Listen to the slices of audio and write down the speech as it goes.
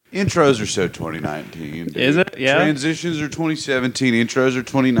Intros are so 2019. Dude. Is it? Yeah. Transitions are 2017. Intros are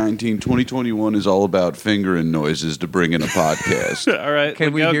 2019. 2021 is all about fingering noises to bring in a podcast. All right.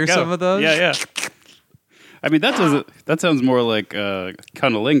 Can we hear some of those? Yeah. I mean, that sounds more like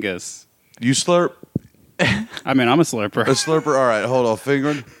cunnilingus. You slurp? I mean, I'm a slurper. A slurper? All right, hold on.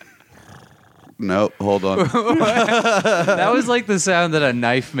 Fingering? Nope, hold on. That was like the sound that a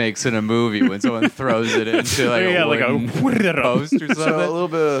knife makes in a movie when someone throws it into like a wooden post or something. So a little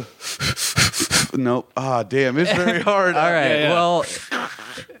bit of... Nope. Ah, damn, it's very hard. All right, Yeah. well...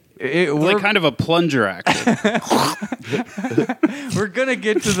 It's like kind of a plunger action. We're going to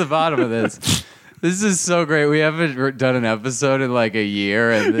get to the bottom of this. This is so great. We haven't done an episode in like a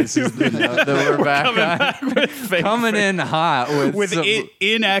year, and this is the note that we're back on. Coming in hot with some...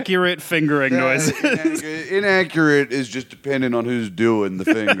 inaccurate fingering noises. Inaccurate is just dependent on who's doing the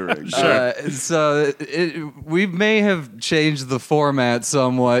fingering. So we may have changed the format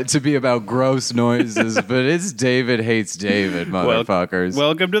somewhat to be about gross noises, but it's David Hates David, motherfuckers.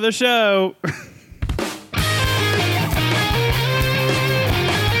 Welcome to the show.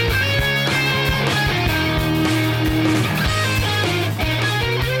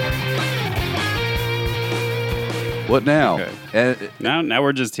 What now? Okay. Now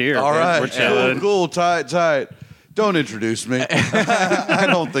we're just here. All right. We're chilling. Cool. Tight. Don't introduce me. I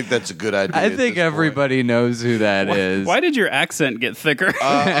don't think that's a good idea. I think everybody knows who that is. Why did your accent get thicker?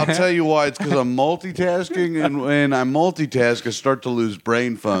 I'll tell you why. It's because I'm multitasking, and when I multitask, I start to lose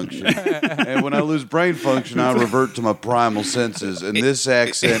brain function. And when I lose brain function, I revert to my primal senses. And this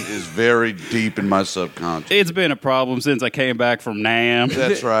accent is very deep in my subconscious. It's been a problem since I came back from NAM.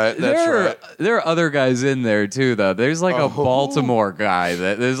 That's right. There are other guys in there too, though. There's like a Baltimore guy.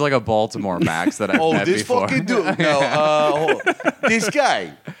 There's like a Baltimore Max that I've met this before. fucking dude. No, this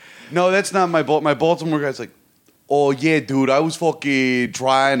guy. No, that's not my Baltimore guy's like, oh yeah, dude, I was fucking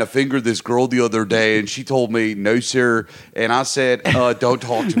trying to finger this girl the other day, and she told me no, sir, and I said, don't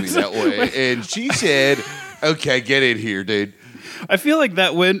talk to me that way, and she said, okay, get in here, dude. I feel like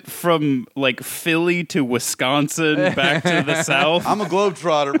that went from like Philly to Wisconsin back to the South. I'm a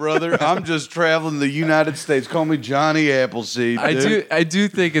globetrotter, brother. I'm just traveling the United States. Call me Johnny Appleseed. Dude. I do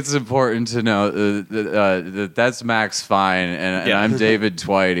think it's important to know that that's Max Fine, and I'm David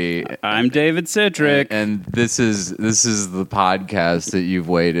Twitey. I'm David Citrick, and this is the podcast that you've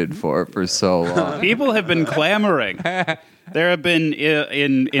waited for so long. People have been clamoring. There have been,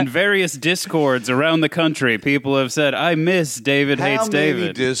 in various discords around the country, people have said, I miss David Hates David. How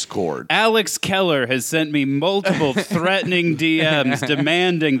many discords? Alex Keller has sent me multiple threatening DMs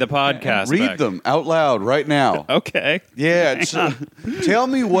demanding the podcast Read back. them out loud right now. Okay. Yeah. Tell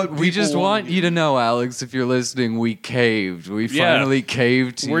me what we just want you to know, Alex, if you're listening, we caved. We finally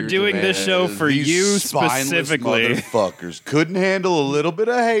caved to We're your doing demand. this show for These you spineless specifically. Motherfuckers couldn't handle a little bit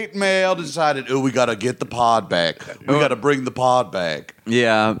of hate mail. Decided, we got to get the pod back. We got to bring the pod back.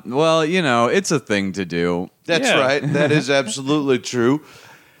 Yeah, well, it's a thing to do. That's right. That is absolutely true.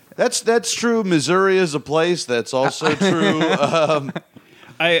 That's true. Missouri is a place. That's also true.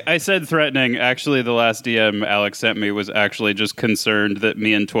 I said threatening. Actually, the last DM Alex sent me was actually just concerned that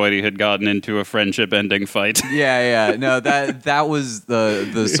me and Twitey had gotten into a friendship-ending fight. Yeah. No, that was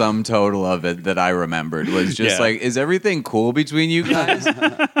the sum total of it that I remembered. Was just like, is everything cool between you guys?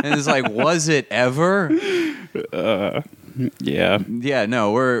 And it's like, was it ever? Yeah.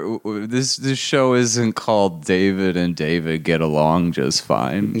 No, this show isn't called David and David Get Along Just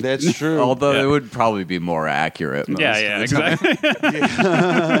Fine. That's true. Although it would probably be more accurate. Exactly.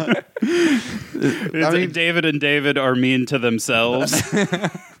 David and David are mean to themselves.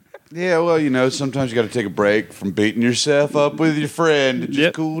 Yeah, well, sometimes you got to take a break from beating yourself up with your friend.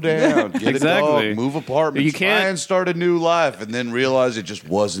 Just cool down. Get a dog, move apartments, you can't try and start a new life, and then realize it just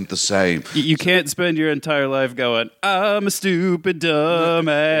wasn't the same. You can't spend your entire life going, I'm a stupid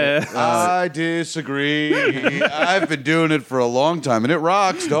dumbass. I disagree. I've been doing it for a long time, and it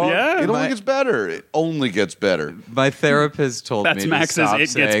rocks, dog. Yeah, it only gets better. It only gets better. My therapist told me to stop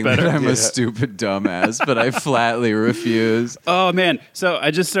saying that I'm a stupid dumbass, but I flatly refuse. Oh, man. So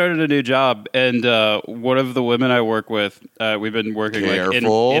I just started a new job, and one of the women I work with, we've been working like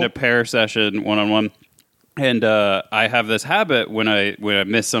in a pair session, one-on-one. And I have this habit when I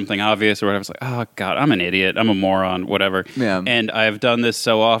miss something obvious or whatever, it's like, oh, God, I'm an idiot. I'm a moron, whatever. Yeah. And I've done this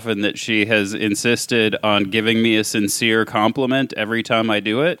so often that she has insisted on giving me a sincere compliment every time I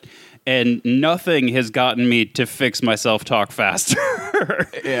do it. And nothing has gotten me to fix my self-talk faster.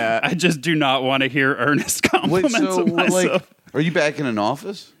 Yeah. I just do not want to hear earnest compliments of myself. Are you back in an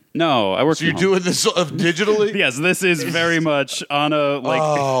office? No, I work. So you're doing this digitally? Yes, this is very much on a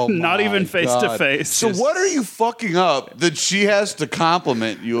not even face to face. So what are you fucking up that she has to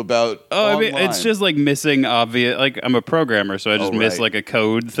compliment you about? Oh, I mean, it's just like missing obvious. Like I'm a programmer, so I just miss like a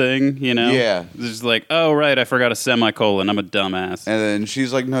code thing. You know? Yeah. It's just like, oh right, I forgot a semicolon. I'm a dumbass. And then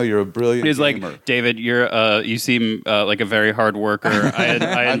she's like, "No, you're a brilliant." He's gamer. like, David, you seem like a very hard worker. I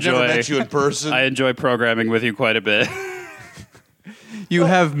I've enjoy. never met you in person. I enjoy programming with you quite a bit. You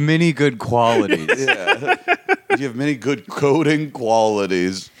have many good qualities. Yeah. You have many good coding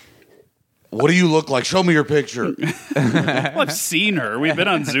qualities. What do you look like? Show me your picture. Well, I've seen her. We've been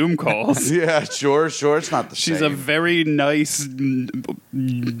on Zoom calls. Yeah, sure. It's not the same. She's a very nice,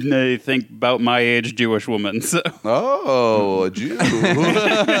 I think, about my age Jewish woman. So. Oh, a Jew.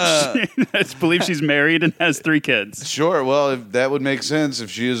 I believe she's married and has 3 kids. Sure. Well, that would make sense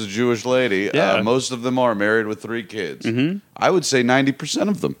if she is a Jewish lady. Yeah. Most of them are married with 3 kids. Mm-hmm. I would say 90%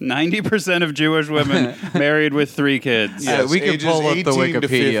 of them. 90% of Jewish women married with 3 kids. Yeah, we can pull up the 18 to 50.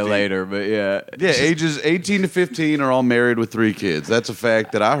 Wikipedia later, but yeah. Yeah, ages 18 to 15 are all married with 3 kids. That's a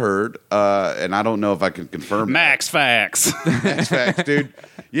fact that I heard, and I don't know if I can confirm. Max facts. Max facts, dude.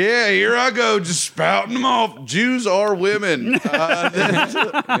 Yeah, here I go, just spouting them off. Jews are women. You're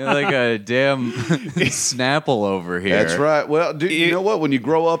like a damn Snapple over here. That's right. Well, dude, you know what? When you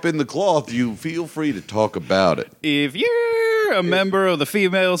grow up in the cloth, you feel free to talk about it. If you're a member of the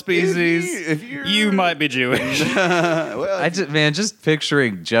female species, you might be Jewish. Well, just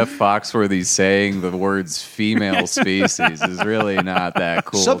picturing Jeff Foxworthy saying the words female species is really not that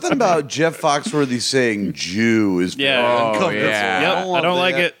cool. Something about Jeff Foxworthy saying Jew is very uncomfortable. Yeah. Yep, I don't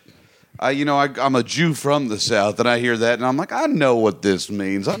like it. I'm a Jew from the South, and I hear that, and I'm like, I know what this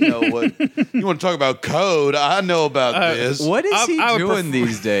means. I know what you want to talk about code. I know about this. What is he doing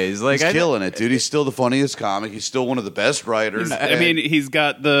these days? Like, he's killing it, dude. He's still the funniest comic. He's still one of the best writers. I mean, he's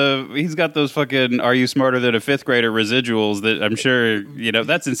got those fucking "Are you smarter than a 5th grader" residuals that I'm sure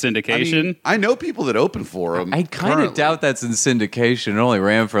that's in syndication. I mean, I know people that open for him. I kind of doubt that's in syndication. It only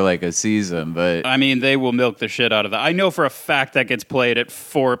ran for like a season, but I mean, they will milk the shit out of that. I know for a fact that gets played at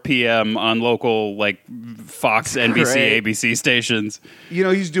 4 p.m. on local Fox, NBC, ABC stations.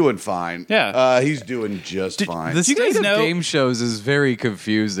 He's doing fine. Yeah, he's doing just fine. The state of game shows is very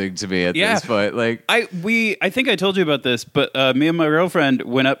confusing to me at this point. Like, I think I told you about this, but me and my girlfriend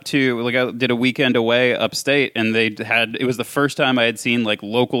went up to I did a weekend away upstate, and it was the first time I had seen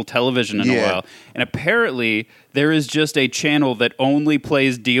local television in a while, and apparently there is just a channel that only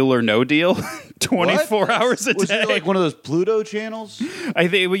plays Deal or No Deal 24 hours a day. Was it like one of those Pluto channels? I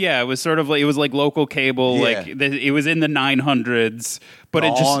think, it was sort of it was like local cable. Yeah. It was in the 900s, but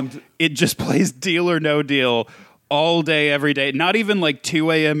it just plays Deal or No Deal all day, every day. Not even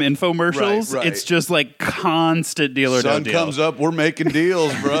 2 a.m. infomercials. Right. It's just constant Deal or No Deal. Sun comes up, we're making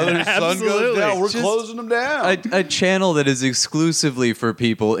deals, brother. Sun goes down, we're Just closing them down. a channel that is exclusively for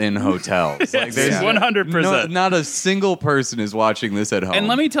people in hotels. Yes, 100%. Not a single person is watching this at home. And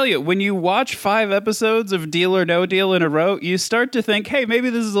let me tell you, when you watch 5 episodes of Deal or No Deal in a row, you start to think, hey, maybe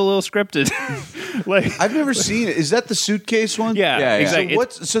this is a little scripted. I've never seen it. Is that the suitcase one? Yeah. Exactly.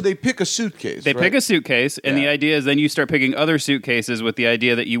 So they pick a suitcase. They pick a suitcase, and the idea is then you start picking other suitcases with the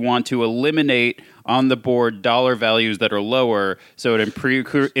idea that you want to eliminate on the board dollar values that are lower, so it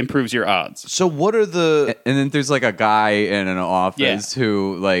improves your odds. So what are the... And then there's a guy in an office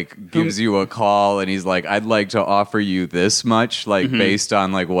who gives you a call, and he's like, I'd like to offer you this much, based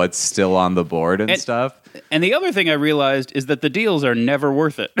on what's still on the board and stuff. And the other thing I realized is that the deals are never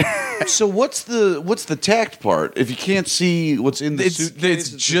worth it. So what's the tact part? If you can't see what's in the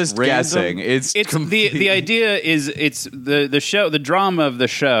suitcase, it's just guessing. It's the idea is it's the show. The drama of the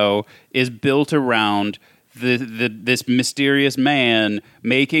show is built around this mysterious man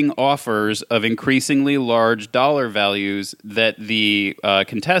making offers of increasingly large dollar values that the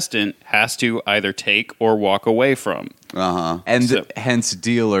contestant has to either take or walk away from. And hence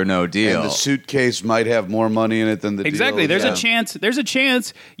Deal or No Deal. And the suitcase might have more money in it than the exactly. deal. There's a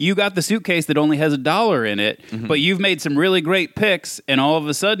chance you got the suitcase that only has $1 in it, but you've made some really great picks, and all of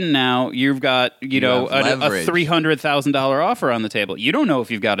a sudden now you've got a $300,000 offer on the table. You don't know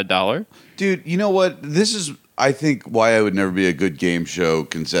if you've got $1. Dude, you know what? This is, I think, why I would never be a good game show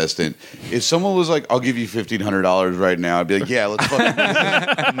contestant. If someone was like, I'll give you $1,500 right now, I'd be like, yeah, let's fucking do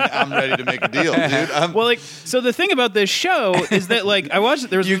it. I'm ready to make a deal, dude. So the thing about this show is that, I watched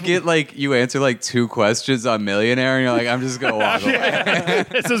it. You answer 2 questions on Millionaire, and you're like, I'm just going to walk away.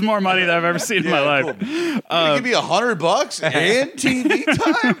 This is more money than I've ever seen in my life. Cool. Give me $100 and TV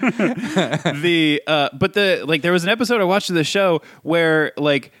time? There was an episode I watched of the show where,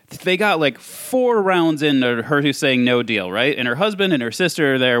 they got 4 rounds into her who's saying no deal, right? And her husband and her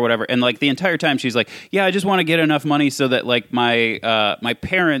sister are there, or whatever. And like the entire time, she's like, "Yeah, I just want to get enough money so that like my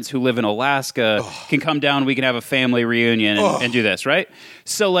parents who live in Alaska can come down. We can have a family reunion and do this, right?"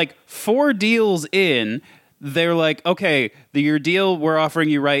 So like 4 deals in. They're like, okay, your deal we're offering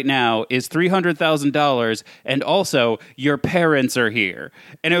you right now is $300,000, and also your parents are here.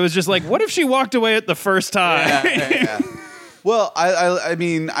 And it was just like, what if she walked away at the first time? Yeah. Well, I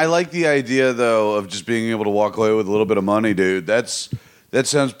mean, I like the idea though of just being able to walk away with a little bit of money, dude. That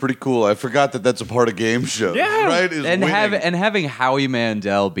sounds pretty cool. I forgot that that's a part of game shows, right? And having Howie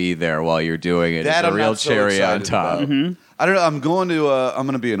Mandel be there while you're doing it is a real cherry on top. Mm-hmm. I don't know. I'm going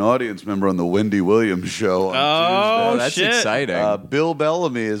to be an audience member on the Wendy Williams show on Tuesday. That's shit. Exciting. Bill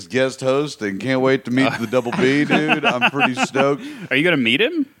Bellamy is guest hosting. Can't wait to meet the Double B, dude. I'm pretty stoked. Are you going to meet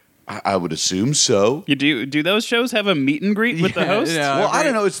him? I would assume so. You do those shows have a meet and greet with the host? Well, I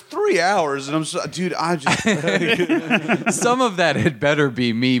don't know. It's 3 hours, and I just some of that had better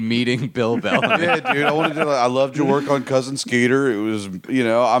be me meeting Bill Bellamy. Yeah, dude. I loved your work on Cousin Skeeter. It was,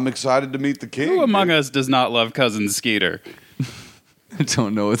 I'm excited to meet the king. Who among us does not love Cousin Skeeter? I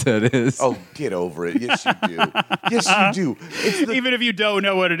don't know what that is. Oh, get over it. Yes, you do. Yes, you do. Even if you don't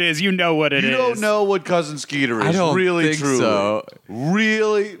know what it is, you know what it is. You don't know what Cousin Skeeter is. I don't really, think truly. So.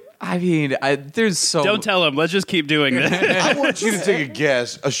 Really? I mean, there's so... Don't tell him. Let's just keep doing this. I want you to take a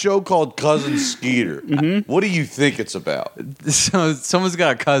guess. A show called Cousin Skeeter. Mm-hmm. What do you think it's about? So someone's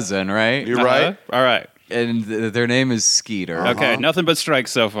got a cousin, right? You're right. All right. And their name is Skeeter. Okay, nothing but strikes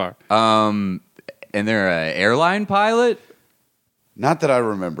so far. And they're an airline pilot? Not that I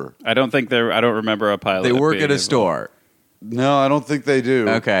remember. I don't remember a pilot. They work at a store. No, I don't think they do.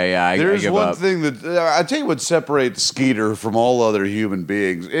 Okay, yeah, There's I give one up. thing that I tell you what separates Skeeter from all other human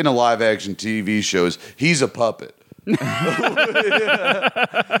beings in a live action TV show is he's a puppet.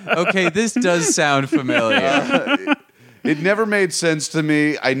 Okay, this does sound familiar. It never made sense to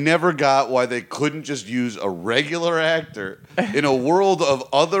me. I never got why they couldn't just use a regular actor in a world of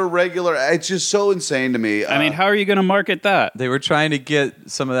other regular. It's just so insane to me. I mean, how are you going to market that? They were trying to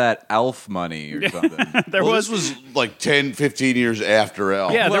get some of that Elf money or something. This was like 10, 15 years after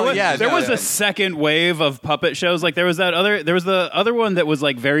Elf. Yeah, there was a second wave of puppet shows. Like there was the other one that was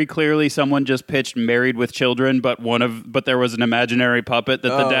like very clearly someone just pitched Married with Children, but there was an imaginary puppet that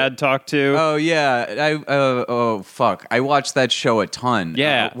the dad talked to. Oh yeah, fuck. I watched that show a ton.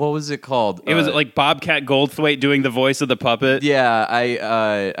 Yeah. What was it called? It was like Bobcat Goldthwait doing the voice of the puppet. Yeah,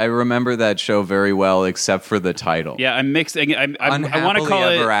 I remember that show very well, except for the title. Yeah, I'm mixing. I want to call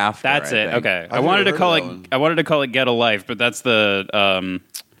it. After, that's it. Okay, I I've wanted to never call heard it. that one. I wanted to call it Get a Life, but that's the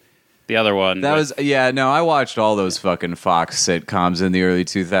other one. That was I watched all those fucking Fox sitcoms in the early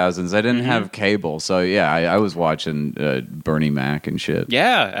 2000s. I didn't have cable, so yeah, I was watching Bernie Mac and shit.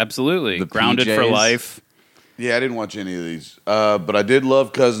 Yeah, absolutely. The Grounded PJs. for Life. Yeah, I didn't watch any of these, but I did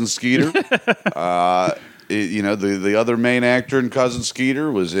love Cousin Skeeter. The other main actor in Cousin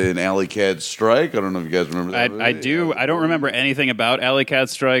Skeeter was in Alley Cat Strike. I don't know if you guys remember that movie. I do. I don't remember anything about Alley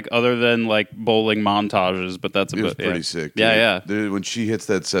Cat Strike other than like bowling montages, but that's It was pretty sick. Yeah, dude. Dude, when she hits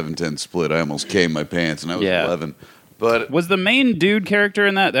that 7-10 split, I almost came my pants, and I was 11. But was the main dude character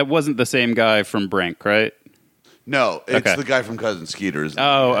in that? That wasn't the same guy from Brink, right? no, it's Okay. the guy from Cousin Skeeter.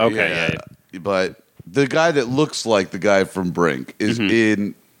 Oh, okay, yeah. But the guy that looks like the guy from Brink is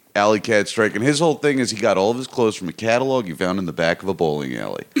in Alley Cat Strike, and his whole thing is he got all of his clothes from a catalog he found in the back of a bowling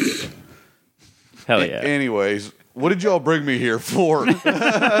alley. Hell yeah. Anyways, what did y'all bring me here for? You want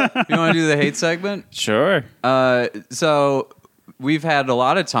to do the hate segment? Sure. So we've had a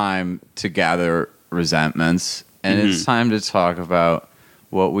lot of time to gather resentments, and it's time to talk about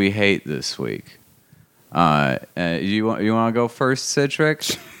what we hate this week. You want to go first,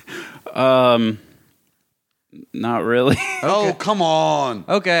 Citrix? Not really. Oh, come on.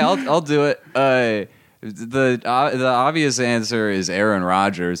 Okay, I'll do it. The obvious answer is Aaron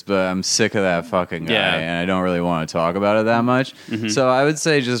Rodgers, but I'm sick of that fucking guy, Yeah. and I don't really want to talk about it that much. So I would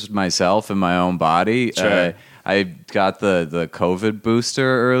say just myself and my own body. Sure. I got the COVID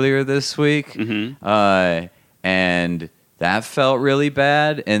booster earlier this week, and that felt really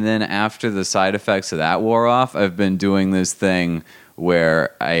bad. And then after the side effects of that wore off, I've been doing this thing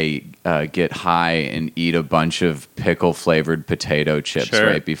where I get high and eat a bunch of pickle-flavored potato chips Sure.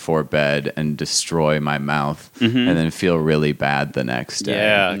 right before bed and destroy my mouth and then feel really bad the next day.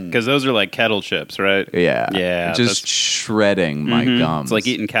 Yeah, because those are like kettle chips, right? Yeah. Yeah, Just that's- shredding my gums. It's like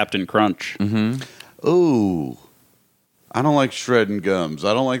eating Captain Crunch. Ooh. I don't like shredding gums.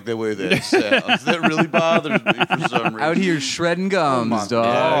 I don't like the way that sounds. That really bothers me for some reason. Out here shredding Oh my gums, dog.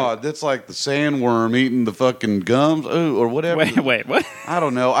 God, that's like the sandworm eating the fucking gums, or whatever. Wait, what? I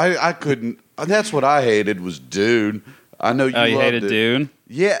don't know. I couldn't. That's what I hated was Dune. I know you you loved hated it. Dune?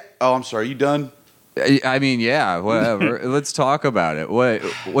 Yeah. Oh, I'm sorry. You done? I mean, yeah, whatever. Let's talk about it.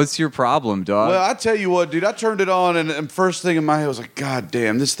 What's your problem, dog? Well, I tell you what, dude. I turned it on, and first thing in my head was like, God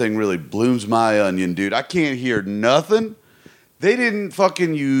damn, this thing really blooms my onion, dude. I can't hear nothing. They didn't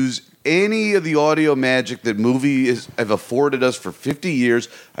fucking use any of the audio magic that movies have afforded us for 50 years.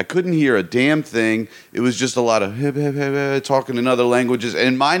 I couldn't hear a damn thing. It was just a lot of hip, hip, hip, hip, talking in other languages.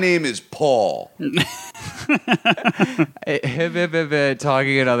 And my name is Paul. Hip, hip, hip,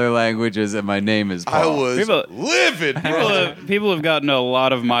 talking in other languages, and my name is Paul. I was livid, bro. People have gotten a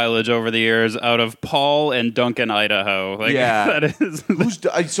lot of mileage over the years out of Paul and Duncan, Idaho. Like, Yeah. that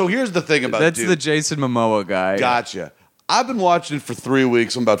is. So here's the thing about That's Dune. the Jason Momoa guy. Gotcha. I've been watching it for 3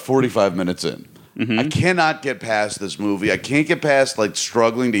 weeks. I'm about 45 minutes in. I cannot get past this movie. I can't get past like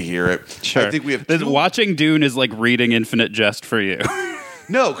struggling to hear it. Sure. I think we have Watching Dune is like reading Infinite Jest for you.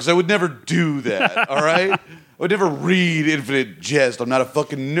 No, because I would never do that. All right, I would never read Infinite Jest. I'm not a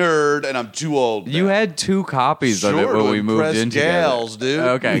fucking nerd, and I'm too old. You had 2 copies of it Sure, when to we moved impress in gals, together. dude.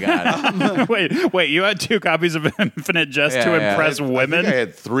 Okay, got it. wait, you had 2 copies of Infinite Jest Yeah, to yeah. impress I women? think I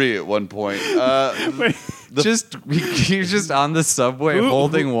had 3 at one point. Wait, You're just on the subway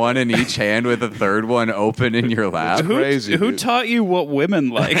holding one in each hand with a third one open in your lap. crazy, who dude. taught you what women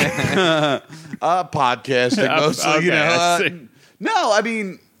like? Podcasting mostly, Okay, you know. I see. No, I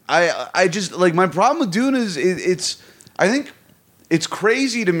mean, I just like my problem with Dune is it's. I think it's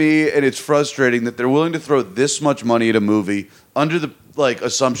crazy to me, and it's frustrating that they're willing to throw this much money at a movie under the like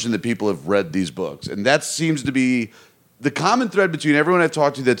assumption that people have read these books, and that seems to be the common thread between everyone I've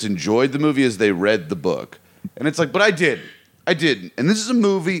talked to that's enjoyed the movie is they read the book, and it's like, but I didn't, and this is a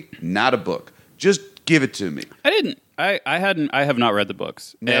movie, not a book. Just give it to me. I didn't. I have not read the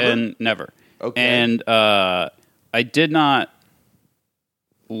books. Never? Never. Okay. And I did not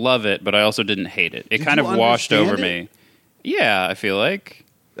love it, but I also didn't hate it. It Did kind you of washed over understand me. Yeah, I feel like.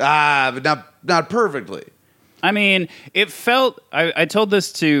 But not perfectly. I mean, it felt. I told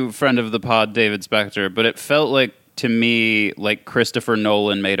this to a friend of the pod, David Spector, but it felt like to me like Christopher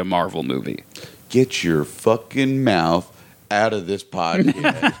Nolan made a Marvel movie. Get your fucking mouth out of this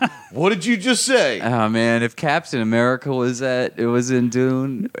podcast. What did you just say? Oh man, if Captain America was in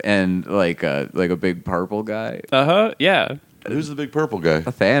Dune and like a big purple guy, Yeah. Who's the big purple guy?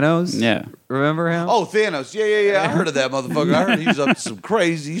 Thanos. Yeah. Remember him? Oh, Thanos. Yeah. I heard of that motherfucker. I heard he was up to some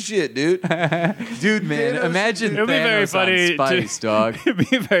crazy shit, dude. Dude, Man, Thanos, imagine It would be very Thanos funny on Spice, dog. It'd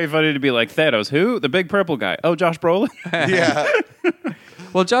be very funny to be like, Thanos, who? The big purple guy. Oh, Josh Brolin? Yeah.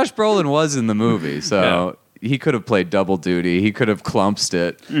 Well, Josh Brolin was in the movie, so he could have played double duty. He could have clumpsed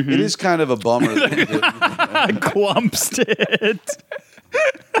it. It is kind of a bummer. That he didn't. Clumpsed it.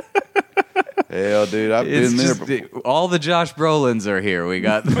 Hell, dude, I've It's been there. just, Before. all the Josh Brolins are here. We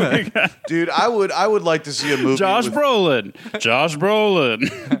got Dude, I would like to see a movie. Josh with, Brolin. Josh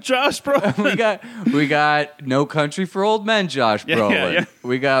Brolin. Josh Brolin. we got No Country for Old Men. Josh Yeah, Brolin. yeah.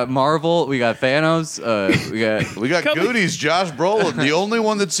 We got Marvel. We got Thanos. We got Coming- Goonies, Josh Brolin, the only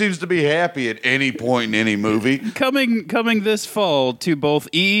one that seems to be happy at any point in any movie. Coming this fall to both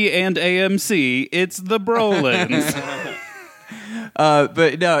E and AMC, it's the Brolins.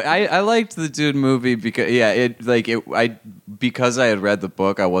 But no, I liked the Dune movie because because I had read the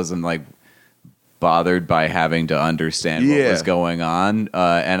book, I wasn't like bothered by having to understand what was going on,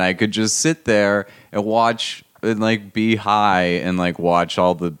 and I could just sit there and watch and like be high and like watch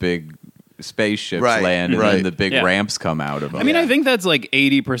all the big spaceships land and then the big ramps come out of them. I mean, I think that's like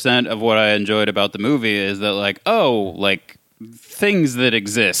 80% of what I enjoyed about the movie is that like, oh, like things that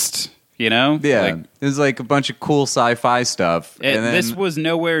exist. You know? Yeah, Like, it was like a bunch of cool sci-fi stuff. And then, this was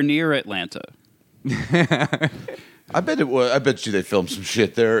nowhere near Atlanta. I bet it was. I bet you they filmed some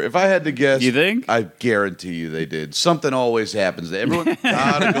shit there. If I had to guess, You think? I guarantee you they did. Something always happens. Everyone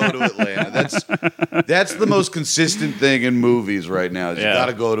gotta go to Atlanta. That's the most consistent thing in movies right now. Is You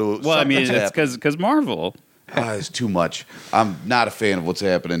gotta go to. Well, I mean, something's it's happening. because Marvel. It's too much. I'm not a fan of what's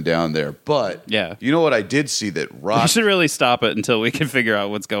happening down there. But Yeah. you know what I did see that We rocked. should really stop it until we can figure out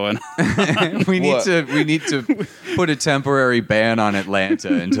what's going on. we need What? to put a temporary ban on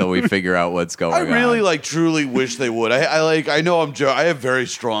Atlanta until we figure out what's going I on. really like truly wish they would. I know I have very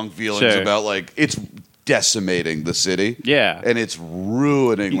strong feelings Sure. about like it's decimating the city. Yeah. And it's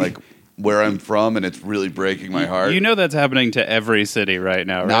ruining like where I'm from, and it's really breaking my heart. You know that's happening to every city right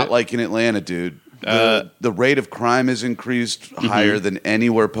now, right? Not like in Atlanta, dude. The rate of crime has increased higher than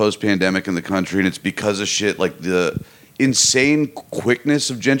anywhere post-pandemic in the country, and it's because of shit like the insane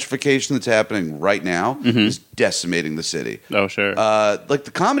quickness of gentrification that's happening right now is decimating the city. Oh, sure. Like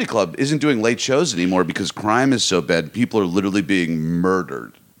the comedy club isn't doing late shows anymore because crime is so bad. People are literally being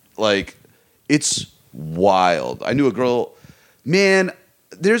murdered. Like It's wild. I knew a girl, man.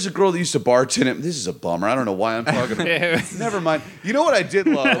 There's a girl that used to bartend at. This is a bummer. I don't know why I'm talking about it. Never mind. You know what I did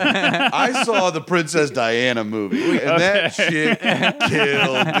love? I saw the Princess Diana movie, and that shit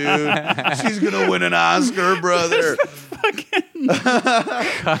killed, dude. She's going to win an Oscar, brother.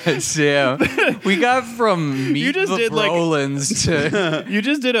 God damn. We got from Meet the Brolins to... You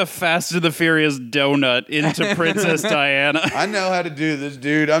just did a Fast and the Furious donut into Princess Diana. I know how to do this,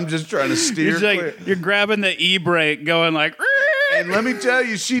 dude. I'm just trying to steer clear. You're grabbing the e-brake, going like... And let me tell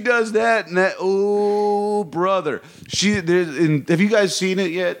you, she does that, and that. Oh, brother, have you guys seen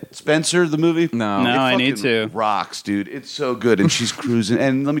it yet? Spencer, the movie? No, I need to. Rocks, dude. It's so good, and she's cruising.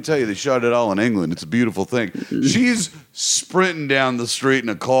 And let me tell you, they shot it all in England. It's a beautiful thing. She's sprinting down the street in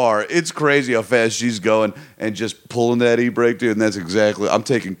a car. It's crazy how fast she's going, and just pulling that e-brake, dude. And that's exactly. I'm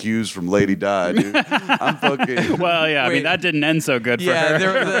taking cues from Lady Di, dude. I'm fucking. Well, yeah. I mean, that didn't end so good for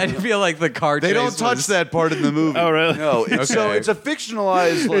her. I feel like the car. They don't touch that part in the movie. Oh, really? No. It's a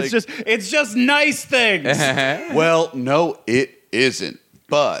fictionalized. Like, it's just nice things. Well, no, it isn't.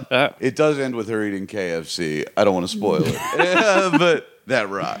 But it does end with her eating KFC. I don't want to spoil it, but that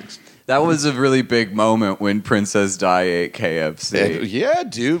rocks. That was a really big moment when Princess Di ate KFC. Yeah,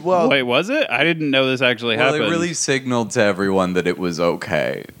 dude. Well, wait, was it? I didn't know this actually happened. Well, it really signaled to everyone that it was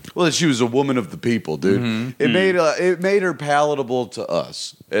okay. Well, she was a woman of the people, dude. Mm-hmm. It made her palatable to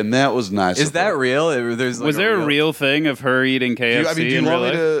us, and that was nice. Is that real? Was there a real thing of her eating KFC? Do you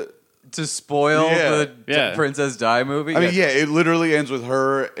want me to spoil the Princess Di movie? I mean, it literally ends with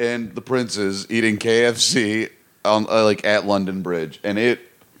her and the princes eating KFC on at London Bridge, and it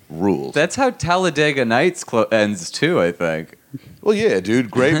rules. That's how Talladega Nights ends too, I think. Well, yeah, dude.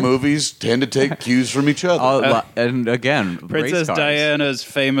 Great movies tend to take cues from each other. And again, Princess Diana's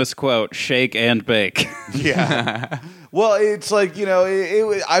famous quote: "Shake and bake." Yeah. Well, it's like,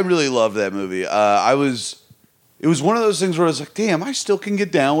 I really loved that movie. It was one of those things where I was like, damn, I still can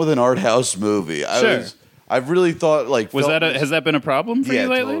get down with an art house movie. I've really thought has that been a problem for you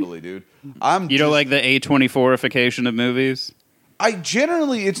lately? Yeah, totally, dude. You don't like the A24ification of movies?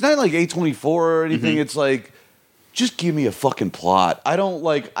 It's not like A24 or anything. Mm-hmm. It's like, just give me a fucking plot. I don't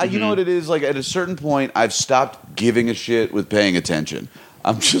like, you know what it is? Like, at a certain point, I've stopped giving a shit with paying attention.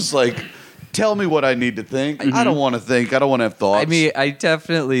 I'm just like, tell me what I need to think. Mm-hmm. I don't want to think. I don't want to have thoughts. I mean, I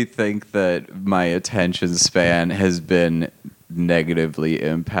definitely think that my attention span has been negatively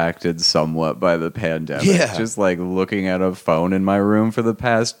impacted somewhat by the pandemic. Yeah. Just like looking at a phone in my room for the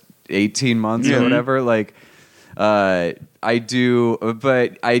past 18 months or whatever. Like, I do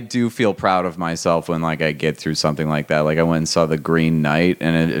feel proud of myself when like I get through something like that. Like I went and saw The Green Knight,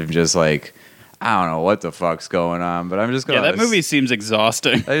 and it just like, I don't know what the fuck's going on, but I'm just going. Yeah, that movie seems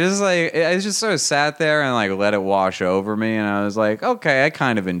exhausting. I just sort of sat there and like let it wash over me, and I was like, okay, I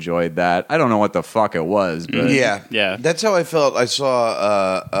kind of enjoyed that. I don't know what the fuck it was, but yeah, that's how I felt. I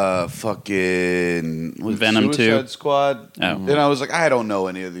saw fucking Venom Suicide 2 Squad, and I was like, I don't know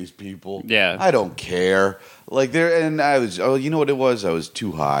any of these people. Yeah, I don't care. Like there, and I was. Oh, you know what it was? I was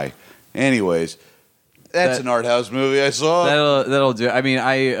too high. Anyways. That's an art house movie I saw. That'll do. I mean,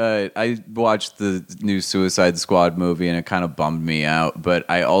 I watched the new Suicide Squad movie and it kind of bummed me out. But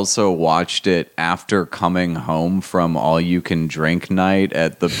I also watched it after coming home from All You Can Drink night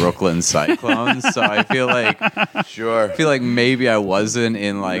at the Brooklyn Cyclones. So I feel like maybe I wasn't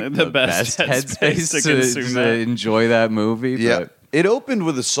in like the best headspace to enjoy that movie. Yeah, but. It opened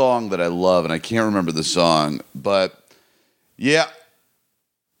with a song that I love, and I can't remember the song, but yeah.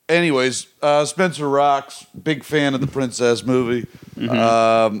 Anyways, Spencer rocks. Big fan of the Princess movie.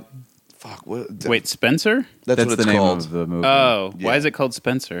 Mm-hmm. Wait, Spencer? That's what it's the name called. Of the movie. Oh, why is it called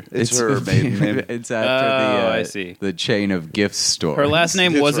Spencer? It's her maiden name. It's after I see. the chain of gift stores. Her last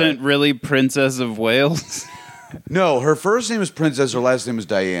name wasn't really Princess of Wales. No, her first name is Princess. Her last name is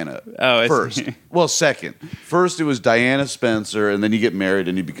Diana. Oh, first. I see. Well, second. First, it was Diana Spencer, and then you get married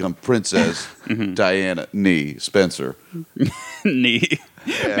and you become Princess Diana Spencer. Nee.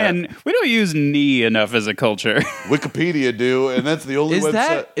 Yeah. Man, we don't use knee enough as a culture. Wikipedia do, and that's the only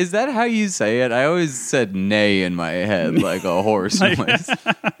website. Is that how you say it? I always said nay in my head, like a horse noise.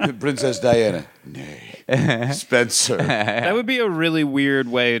 Princess Diana. Nay. Spencer. That would be a really weird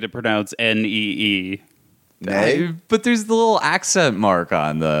way to pronounce N-E-E. Nay? But there's the little accent mark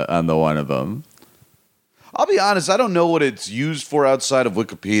on the one of them. I'll be honest, I don't know what it's used for outside of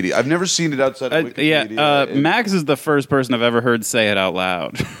Wikipedia. I've never seen it outside of Wikipedia. Max is the first person I've ever heard say it out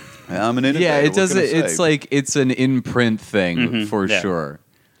loud. I'm an innovator. Yeah, it does. It's like it's an imprint thing for sure.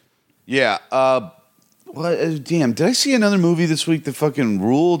 Yeah. Damn, did I see another movie this week that fucking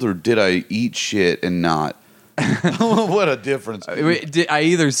ruled, or did I eat shit and not? What a difference. I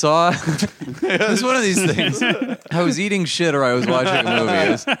either saw it's one of these things. I was eating shit or I was watching a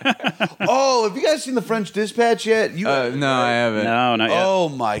movie. Oh, have you guys seen The French Dispatch yet? No, I haven't. No, not yet. Oh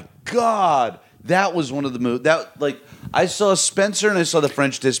my God, that was one of the movies that I saw Spencer and I saw The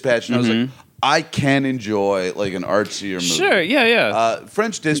French Dispatch and I was like, I can enjoy like an artsier movie. Sure, yeah.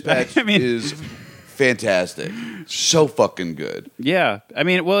 French Dispatch is fantastic, so fucking good. Yeah, I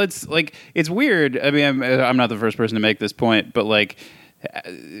mean, well, it's weird. I mean, I'm not the first person to make this point, but like,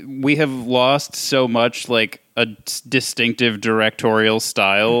 we have lost so much like a distinctive directorial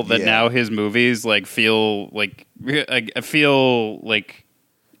style that now his movies like feel like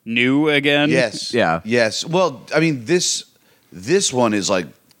new again. Yes, Yeah. yes. Well, I mean this one is like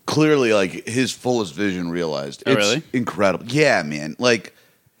clearly like his fullest vision realized. Oh, It's really? incredible. Yeah, man. Like.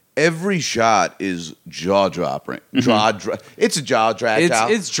 Every shot is jaw dropping. It's a jaw drop.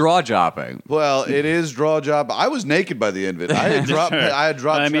 It's jaw dropping. Well, it is jaw drop. I was naked by the end of it. I had dropped.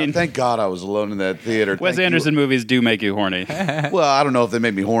 I mean, thank God I was alone in that theater. Wes Anderson movies do make you horny. Well, I don't know if they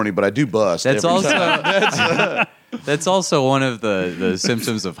make me horny, but I do bust. That's every also time. that's also one of the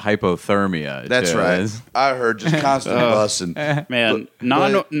symptoms of hypothermia. That's too. right. I heard just constant busting. Man,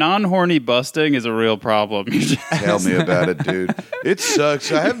 But- non-horny busting is a real problem. Tell me about it, dude. It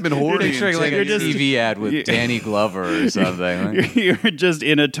sucks. I haven't been horny. in Picturing like 10 a years. TV ad with Danny Glover or something. You're just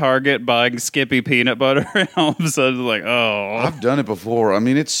in a Target buying Skippy peanut butter, and all of a sudden, like, oh, I've done it before. I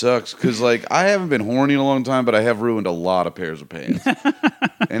mean, it sucks because like I haven't been horny in a long time, but I have ruined a lot of pairs of pants.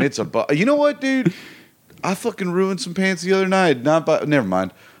 And it's you know what, dude? I fucking ruined some pants the other night. Never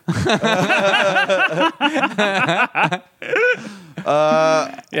mind.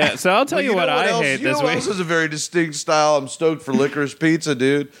 yeah. So I'll tell you what I hate You know this what week. else is a very distinct style? I'm stoked for licorice pizza,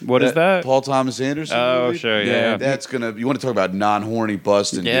 dude. What is that? Paul Thomas Anderson. Oh, movie? sure, yeah. That's gonna. You want to talk about non-horny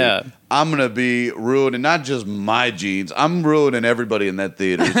busting? Yeah. Dude. I'm gonna be ruining not just my jeans. I'm ruining everybody in that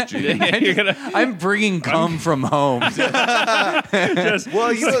theater's jeans. You're gonna I'm bringing cum from home.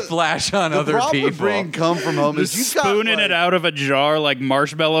 Well, you know, Splash on the other problem with people. bringing cum from home is just you've got, spooning like, it out of a jar like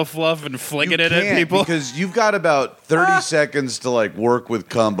marshmallow fluff and flicking it at can't, people. because you've got about 30 seconds to like work with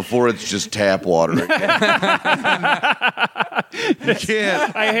cum before it's just tap water again. You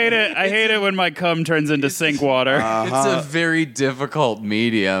can't. I hate it. I hate it when my cum turns into sink water. It's a very difficult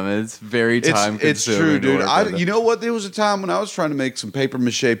medium. It's very time consuming. It's true, dude. You know what? There was a time when I was trying to make some paper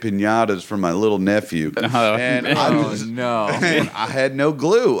mache pinatas for my little nephew, and I had no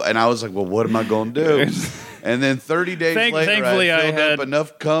glue, and I was like, "Well, what am I going to do?" And then 30 days later, thankfully I filled I up had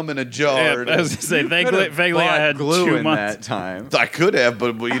enough cum in a jar. I was gonna say, thankfully I had glue 2 in months. that time. I could have,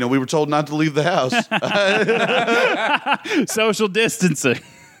 but we were told not to leave the house. Social distancing.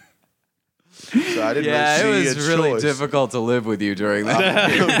 So I didn't Yeah, really it see was a really choice. difficult to live with you during that.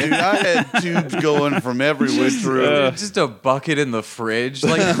 Dude, I had tubes going from every which room. Just a bucket in the fridge.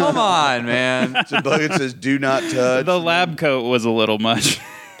 Like, come on, man. The bucket says "Do not touch." The lab coat was a little much.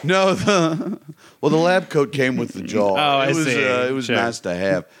 No, the lab coat came with the jar. Oh, it was, see. It was Sure. nice to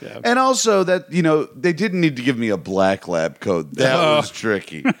have. Yeah. And also that, they didn't need to give me a black lab coat. That was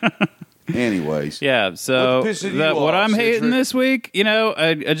tricky. Anyways. Yeah, so What's pissing you what off, I'm hating Cedric? this week,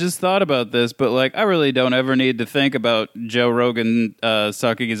 I just thought about this, but like I really don't ever need to think about Joe Rogan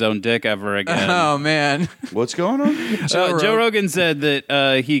sucking his own dick ever again. Oh, man. What's going on? Joe Rogan said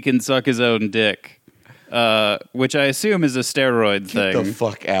that he can suck his own dick, which I assume is a steroid Get thing. the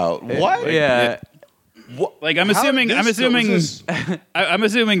fuck out. What? Yeah. Like I'm How assuming, did I'm this go? assuming, Was this- I'm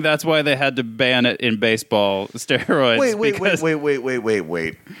assuming that's why they had to ban it in baseball. Steroids. because-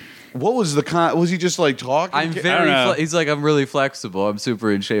 Wait. What was the was he just like talking? I'm don't very. know. He's like, I'm really flexible. I'm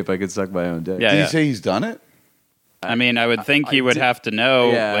super in shape. I can suck my own dick. Yeah. Did he say he's done it? I mean, I would think he would have to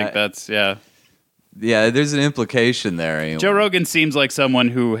know. Yeah. Like that's yeah. Yeah, there's an implication there. Anyway. Joe Rogan seems like someone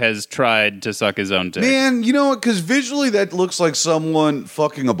who has tried to suck his own dick. Man, you know what? Because visually that looks like someone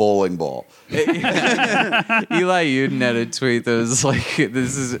fucking a bowling ball. Eli Uden had a tweet that was like,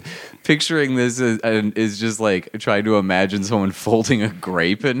 "This is picturing this and is just like trying to imagine someone folding a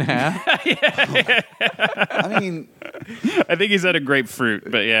grape in half." I mean, I think he said a grapefruit,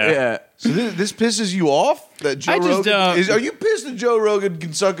 but yeah. Yeah. so this pisses you off that Joe I just Rogan don't- are you pissed that Joe Rogan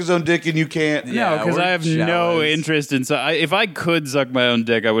can suck his own dick and you can't? Yeah. No, because we're I have no jealous. interest in. If I could suck my own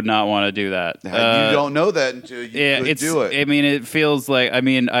dick, I would not want to do that. You don't know that until you could do it. I mean, it feels like. I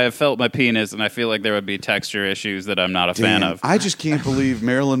mean, I have felt my penis, and I feel like there would be texture issues that I'm not a fan Damn, of. I just can't believe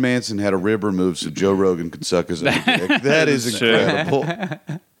Marilyn Manson had a rib removed so Joe Rogan could suck his own dick. That is true. incredible.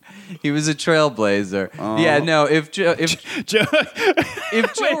 He was a trailblazer. Yeah, no. If Joe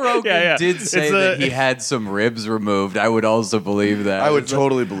Rogan did say that he had some ribs removed, I would also believe that. I would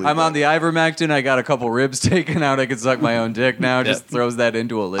totally believe. I'm that. on the ivermectin. I got a couple ribs taken out. I can suck my own dick now. Just throws that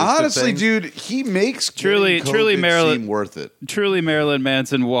into a list. Honestly, of things. dude, he makes truly Marilyn seem worth it. Truly, Marilyn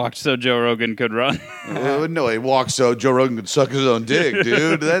Manson walked so Joe Rogan could run. No, he walks so Joe Rogan could suck his own dick,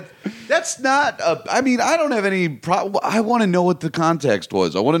 dude. That's not. I mean, I don't have any problem. I want to know what the context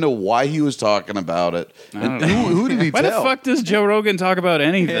was. I want to know why he was talking about it. And who did he Why tell? the fuck does Joe Rogan talk about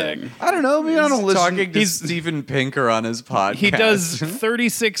anything? I don't know. I mean, I don't listen. Talking to Steven Pinker on his podcast. He does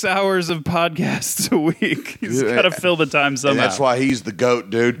 36 hours of podcasts a week. He's got to fill the time somehow. And that's why he's the GOAT,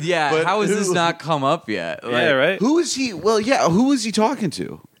 dude. Yeah, But how has this not come up yet? Like, yeah, right? Who is he? Well, yeah, who is he talking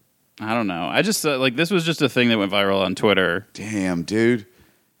to? I don't know. I just this was just a thing that went viral on Twitter. Damn, dude.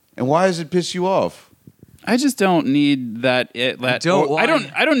 And why does it piss you off? I just don't need that. I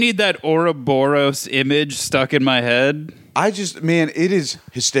don't need that Ouroboros image stuck in my head. Man, it is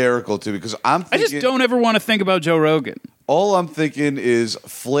hysterical too because I'm thinking, I just don't ever want to think about Joe Rogan. all I'm thinking is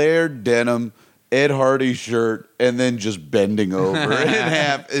flared denim, Ed Hardy shirt, and then just bending over in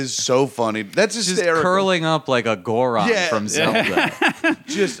half is so funny. That's hysterical. Just curling up like a Goron from Zelda.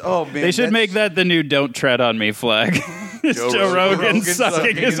 Just, oh man. They should make that the new "Don't Tread on Me" flag. It's Joe Rogan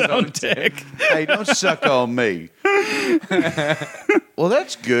sucking his own dick. Hey, don't suck on me. Well,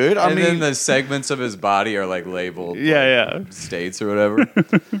 that's good. I mean, then the segments of his body are like labeled, states or whatever.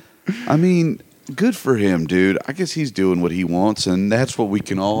 I mean, good for him, dude. I guess he's doing what he wants, and that's what we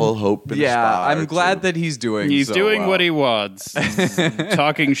can all hope and aspire I'm glad to. that he's doing. He's so doing well. what he wants. He's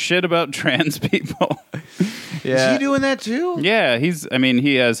talking shit about trans people. Yeah. Is he doing that too? Yeah,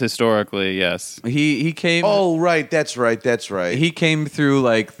 he has historically, yes. He came. Oh, right. That's right. He came through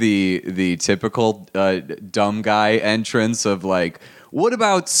like the typical dumb guy entrance of like, what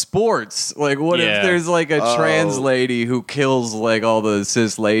about sports? Like, what if there's like a trans lady who kills like all the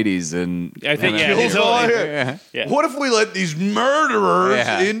cis ladies and I think What if we let these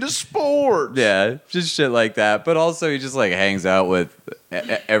murderers into sports? Yeah, just shit like that. But also he just like hangs out with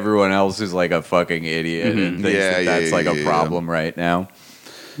everyone else who's like a fucking idiot and thinks that's like a problem right now.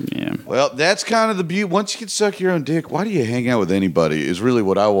 Yeah. Well, that's kind of the beauty. Once you can suck your own dick, why do you hang out with anybody? Is really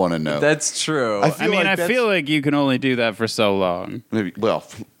what I want to know. That's true. I feel like you can only do that for so long. Maybe. Well,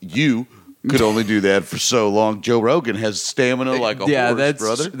 you could only do that for so long. Joe Rogan has stamina like a horse,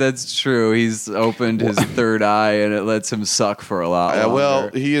 brother. That's true. He's opened his third eye, and it lets him suck for a lot longer. Well,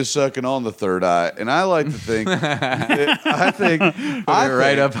 he is sucking on the third eye, and I like to think. I think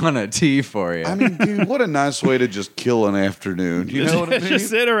right up on a tee for you. I mean, dude, what a nice way to just kill an afternoon. You know what I mean? Just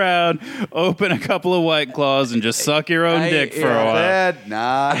sit around, open a couple of White Claws, and just suck your own dick for a while.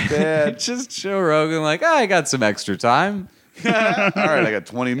 Not bad. Just Joe Rogan, like, I got some extra time. All right, I got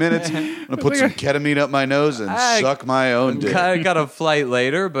 20 minutes. I'm gonna put some ketamine up my nose and suck my own dick. I got a flight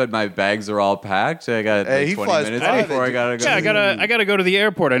later, but my bags are all packed. I got 20 minutes before I gotta go. Yeah, I gotta go to the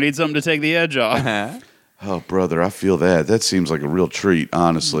airport. I need something to take the edge off. Oh, brother, I feel that. That seems like a real treat,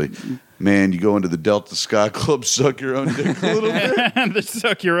 honestly. Man, you go into the Delta Sky Club, suck your own dick a little bit. The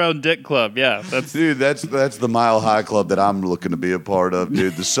suck your own dick club, yeah. That's the Mile High Club that I'm looking to be a part of,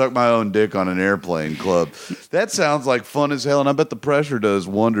 dude. The suck my own dick on an airplane club. That sounds like fun as hell, and I bet the pressure does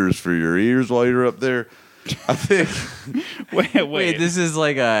wonders for your ears while you're up there. I think. Wait, this is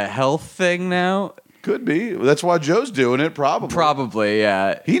like a health thing now? Could be. That's why Joe's doing it, probably. Probably,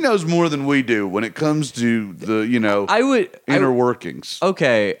 yeah. He knows more than we do when it comes to the, inner workings.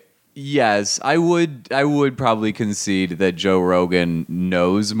 Okay. Yes, I would probably concede that Joe Rogan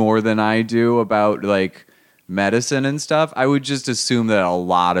knows more than I do about like medicine and stuff. I would just assume that a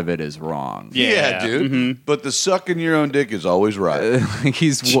lot of it is wrong. Yeah, dude. Mm-hmm. But the sucking your own dick is always right.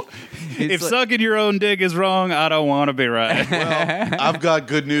 If sucking your own dick is wrong, I don't want to be right. Well, I've got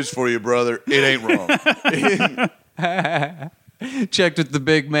good news for you, brother. It ain't wrong. Checked with the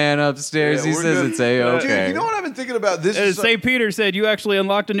big man upstairs. He says it's A-okay. Dude, you know what I've been thinking about? This St. Peter said you actually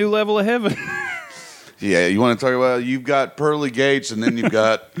unlocked a new level of heaven. Yeah, you want to talk about you've got pearly gates, and then you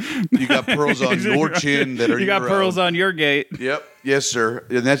got pearls on your chin that are you got pearls on your gate. Yep, yes, sir,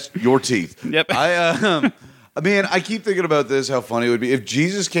 and that's your teeth. Yep. I keep thinking about this. How funny it would be if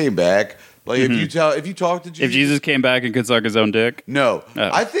Jesus came back. Like if you talk to Jesus, if Jesus came back and could suck his own dick. No,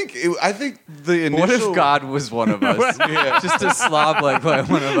 I think the initial. What if God was one of us? Just a slob like one of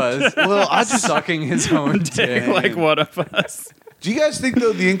us. Well, I just sucking his own dick like one of us. Do you guys think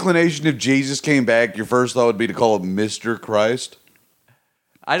though the inclination if Jesus came back, your first thought would be to call him Mr. Christ?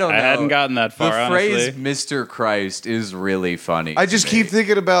 I don't know. I hadn't gotten that far. The phrase "Mr. Christ" is really funny. I just keep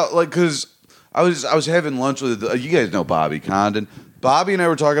thinking about because I was having lunch with you guys know Bobby Condon. Bobby and I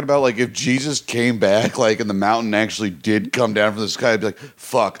were talking about, like, if Jesus came back, like, and the mountain actually did come down from the sky, I'd be like,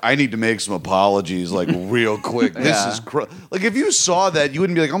 fuck, I need to make some apologies, like, real quick. This is like, if you saw that, you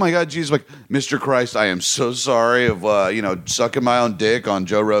wouldn't be like, oh my God, Jesus, like, Mr. Christ, I am so sorry of, sucking my own dick on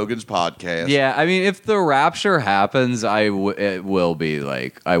Joe Rogan's podcast. Yeah, I mean, if the rapture happens, it will be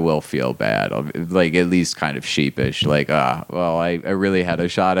like, I will feel bad. I'll be, like, at least kind of sheepish. Like, well, I really had a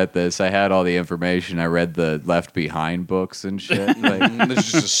shot at this. I had all the information. I read the Left Behind books and shit. Like,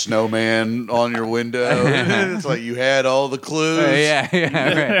 there's just a snowman on your window. It's like you had all the clues.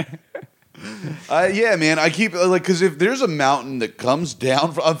 Yeah, right. Yeah, man. I keep like, because if there's a mountain that comes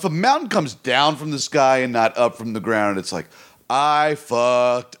down, if a mountain comes down from the sky and not up from the ground, it's like, I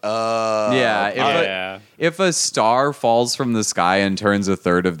fucked up. Yeah, if a star falls from the sky and turns a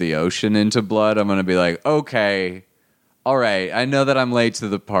third of the ocean into blood, I'm gonna be like, okay. All right, I know that I'm late to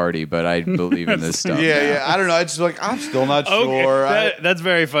the party, but I believe in this stuff. Yeah. I don't know. It's like, I'm still not sure. That's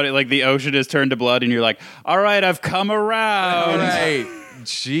very funny. Like, the ocean has turned to blood, and you're like, all right, I've come around. All right.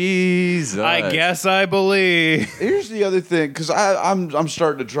 Jesus. I guess I believe. Here's the other thing, because I'm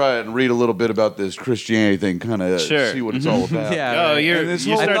starting to try it and read a little bit about this Christianity thing, kind of see what it's all about. Yeah. I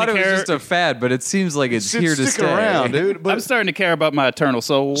thought it was just a fad, but it seems like it's here to stay. Around, dude. But I'm starting to care about my eternal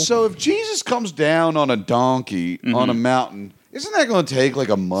soul. So if Jesus comes down on a donkey on a mountain, isn't that going to take like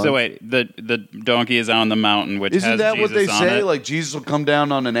a month? So wait, the donkey is on the mountain, which isn't has that Jesus what they say? it? Like Jesus will come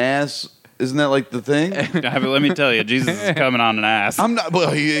down on an ass. Isn't that like the thing? Let me tell you, Jesus is coming on an ass. I'm not,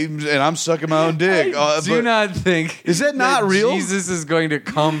 and I'm sucking my own dick. Do not think is that not real? Jesus is going to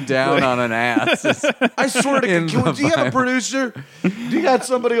come down on an ass. I swear to God, do you have a producer? Do you got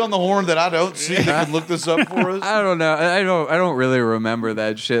somebody on the horn that I don't see that can look this up for us? I don't know. I don't really remember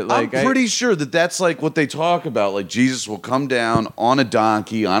that shit. Like, I'm pretty sure that's like what they talk about. Like Jesus will come down on a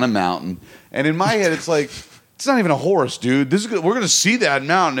donkey on a mountain, and in my head, it's like it's not even a horse, dude. We're gonna see that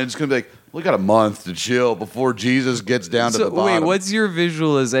mountain, and it's gonna be like. We got a month to chill before Jesus gets down to the bottom. Wait, what's your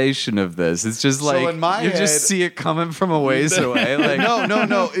visualization of this? It's just like in my you head, just see it coming from a ways away. Like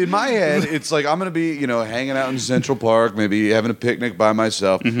no. In my head, it's like I'm gonna be, hanging out in Central Park, maybe having a picnic by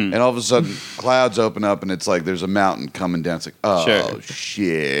myself, and all of a sudden clouds open up and it's like there's a mountain coming down. It's like, oh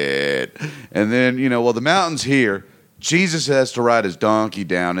shit. And then, the mountain's here. Jesus has to ride his donkey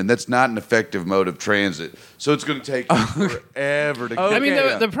down, and that's not an effective mode of transit. So it's going to take forever to get I mean,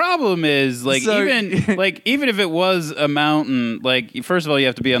 the problem is, like, even if it was a mountain, like, first of all, you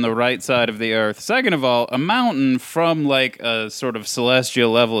have to be on the right side of the earth. Second of all, a mountain from, like, a sort of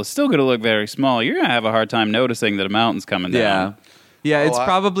celestial level is still going to look very small. You're going to have a hard time noticing that a mountain's coming down. Yeah, it's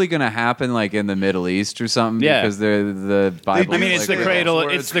probably going to happen like in the Middle East or something because the Bible. I mean, it's the cradle.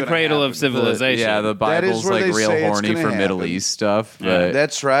 It's the cradle of civilization. The Bible's like real horny for Middle East stuff. But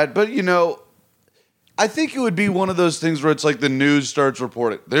that's right. But I think it would be one of those things where it's like the news starts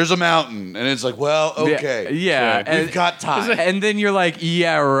reporting, there's a mountain, and it's like, well, okay, we've got time, and then you're like,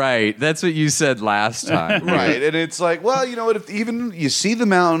 yeah, right. That's what you said last time, right? And it's like, well, you know what? If even you see the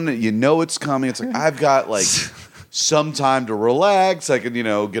mountain, you know it's coming. It's like I've got like. Some time to relax. I can,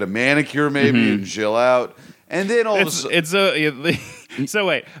 get a manicure maybe and chill out. And then all of a sudden... So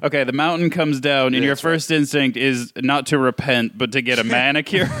wait, okay, the mountain comes down and your first instinct is not to repent, but to get a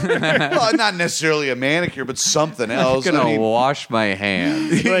manicure? Well, not necessarily a manicure, but something else. I'm going to wash my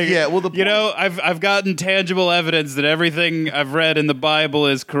hands. I've gotten tangible evidence that everything I've read in the Bible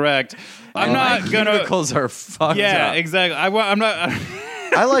is correct. I'm not going to... Cuticles are fucked up. Yeah, exactly. I'm not...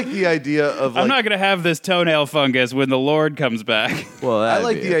 I like the idea of I'm not going to have this toenail fungus when the Lord comes back. Well, I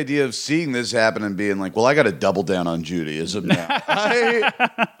like the idea of seeing this happen and being like, well, I got to double down on Judaism now.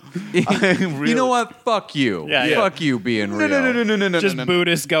 You know what? Fuck you. Fuck you being real. No. Just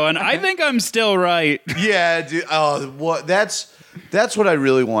Buddhists going, I think I'm still right. Yeah, dude. Oh, that's what I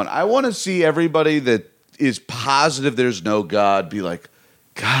really want. I want to see everybody that is positive there's no God be like,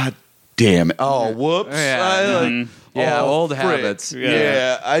 God damn it. Oh, whoops. Old habits.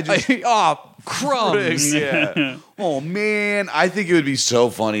 Yeah, I just... crumbs. Yeah. Oh, man. I think it would be so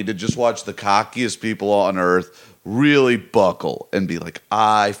funny to just watch the cockiest people on earth really buckle and be like,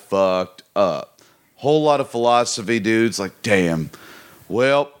 I fucked up. Whole lot of philosophy dudes like, damn,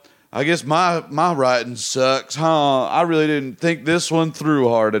 well... I guess my writing sucks, huh? I really didn't think this one through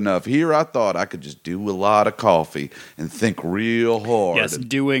hard enough. Here I thought I could just do a lot of coffee and think real hard. Yes,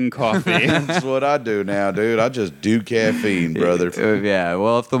 doing coffee. That's what I do now, dude. I just do caffeine, brother. Yeah,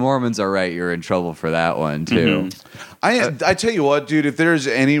 well, if the Mormons are right, you're in trouble for that one, too. I tell you what, dude, if there's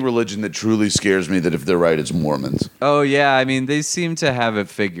any religion that truly scares me, that if they're right, it's Mormons. Oh, yeah, I mean, they seem to have it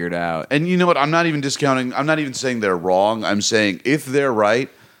figured out. And you know what? I'm not even discounting. I'm not even saying they're wrong. I'm saying if they're right,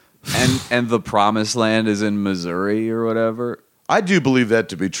 and the promised land is in Missouri or whatever. I do believe that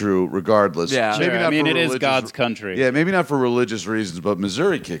to be true, regardless. Yeah. Sure. I mean, it is God's country. Yeah, maybe not for religious reasons, but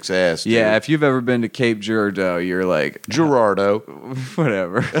Missouri kicks ass. Dude. Yeah, if you've ever been to Cape Girardeau, you're like Gerardo.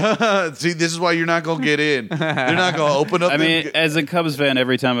 whatever. See, this is why you're not gonna get in. They're not gonna open up. I mean, as a Cubs fan,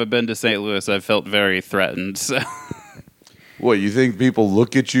 every time I've been to St. Louis, I've felt very threatened. So. What, you think people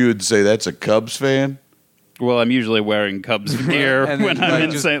look at you and say that's a Cubs fan? Well, I'm usually wearing Cubs gear And when then, I'm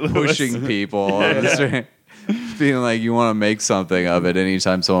in just St. Louis. pushing people. On the street. Feeling like you want to make something of it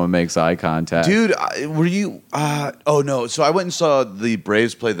anytime someone makes eye contact. Dude, were you? Oh no! So I went and saw the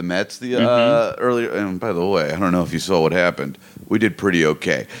Braves play the Mets earlier. And by the way, I don't know if you saw what happened. We did pretty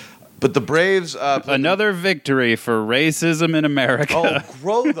okay, but the Braves Another victory for racism in America. Oh,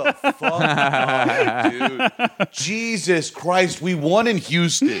 grow the fuck up, dude! Jesus Christ, we won in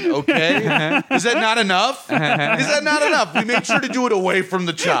Houston. Okay, is that not enough? Is that not enough? We made sure to do it away from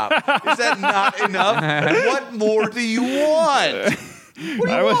the chop. Is that not enough? What more do you want? What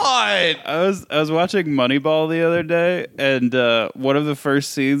do you want? I was watching Moneyball the other day, and one of the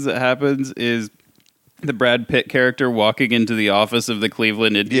first scenes that happens is the Brad Pitt character walking into the office of the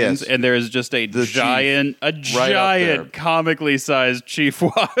Cleveland Indians, Yes. and there is just a giant, comically sized Chief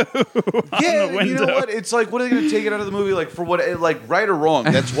Wahoo Yeah, on the window. you know what? It's like, what are they going to take it out of the movie? Like, for what? Like, right or wrong?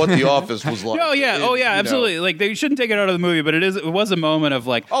 That's what The Office was like. Oh yeah, absolutely. Like they shouldn't take it out of the movie, but it was a moment of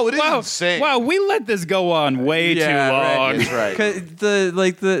like, Oh, it is wow, insane. Wow, we let this go on way too long. That's right.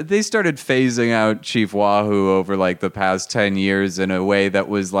 'Cause they started phasing out Chief Wahoo over like the past 10 years in a way that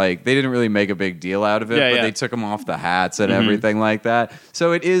was like they didn't really make a big deal out of it, but they took him off the hats and everything like that.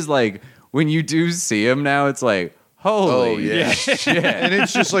 So it is like when you do see him now, it's like, holy shit. And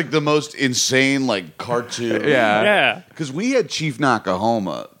it's just like the most insane, like, cartoon. Yeah. Because we had Chief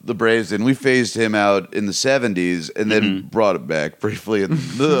Nakahoma, the Braves, and we phased him out in the 70s and then brought it back briefly in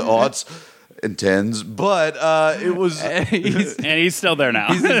the aughts and tens. But it was... And he's still there now.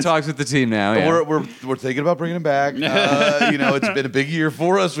 He's in talks with the team now. Yeah. We're thinking about bringing him back. It's been a big year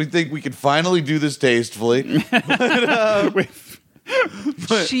for us. We think we can finally do this tastefully.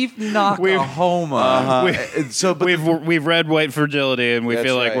 Chief Nakahoma. We've read White Fragility, and we That's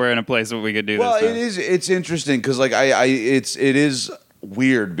feel like right. we're in a place where we could do Well, this. it's interesting because like it is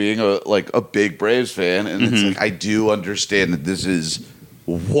weird being a big Braves fan, and it's like I do understand that this is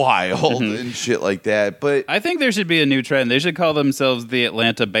wild and shit like that. But I think there should be a new trend. They should call themselves the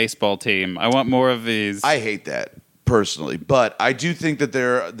Atlanta baseball team. I want more of these. I hate that personally, but I do think that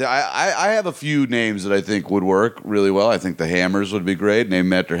I have a few names that I think would work really well. I think the Hammers would be great,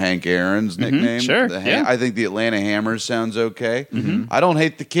 named after Hank Aaron's nickname. Sure, I think the Atlanta Hammers sounds okay. I don't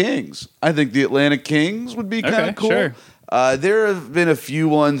hate the Kings. I think the Atlanta Kings would be kind of cool. Sure. There have been a few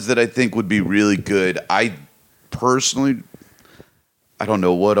ones that I think would be really good. I personally, I don't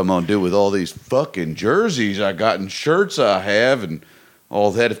know what I'm going to do with all these fucking jerseys I got and shirts I have and all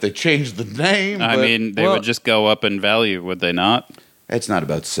that if they change the name. I mean, they would just go up in value, would they not? It's not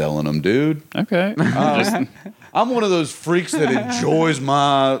about selling them, dude. Okay. I'm one of those freaks that enjoys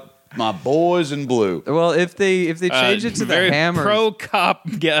my boys in blue. Well, if they change it to the Hammers, pro cop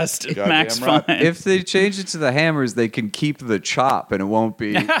guest Max right. Fine. if they change it to the Hammers, they can keep the chop, and it won't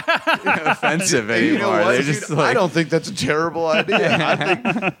be offensive anymore. You know what, They're dude? just like, I don't think that's a terrible idea. I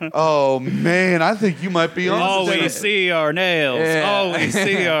think, oh man, I think you might be on. All we see are nails. Yeah. All we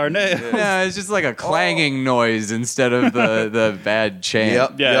see are nails. no, it's just like a clanging noise instead of the bad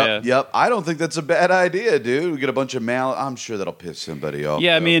chant. Yep. I don't think that's a bad idea, dude. We get a bunch of I'm sure that'll piss somebody off.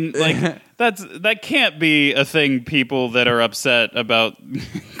 Yeah, I though. mean, like that can't be a thing. People that are upset about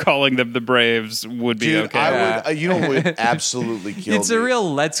calling them the Braves would be dude, okay. I would. You know what would absolutely kill It's me? a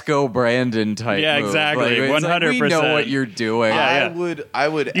real "Let's Go Brandon" type. Yeah, move. exactly, Like, it's like, 100%. we know what you're doing. Yeah. I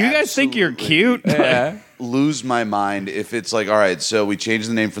would. You guys think you're absolutely cute? Yeah. lose my mind if it's like, all right, so we changed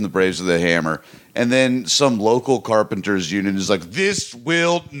the name from the Braves to the Hammer, and then some local carpenters union is like, this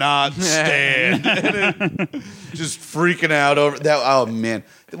will not stand. Just freaking out over that. Oh man,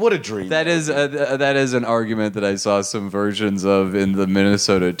 what a dream! That is an argument that I saw some versions of in the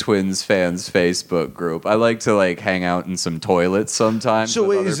Minnesota Twins fans Facebook group. I like to hang out in some toilets sometimes. So with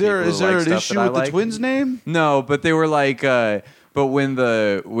wait, other is there people who like an stuff issue that I with the like. Twins name? No, but they were like. But when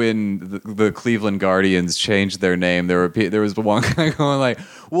the Cleveland Guardians changed their name, there was one guy going like,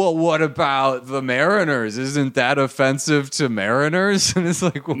 "Well, what about the Mariners? Isn't that offensive to Mariners?" And it's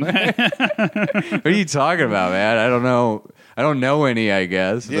like, what are you talking about, man? I don't know. I don't know any, I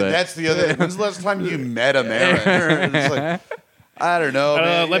guess. Yeah, but. that's the other. When's the last time you met a Mariner? It's like, I don't know.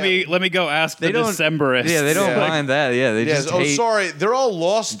 Man. Let me go ask the Decemberists. Yeah, they don't mind that. Yeah, they just hate. Sorry, they're all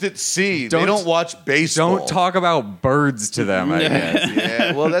lost at sea. They don't watch baseball. Don't talk about birds to them, I guess.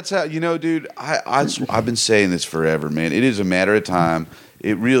 Yeah, well, that's how, dude, I've been saying this forever, man. It is a matter of time.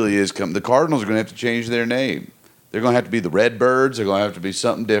 It really is. The Cardinals are going to have to change their name. They're going to have to be the Redbirds. They're going to have to be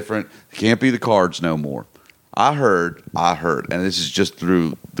something different. They can't be the Cards no more. I heard, and this is just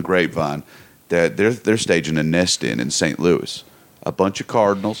through the grapevine, that they're staging a nest in St. Louis. A bunch of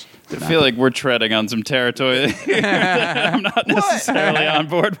Cardinals. I feel like we're treading on some territory that I'm not necessarily on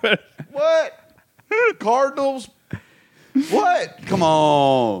board with. What? Cardinals? What? Come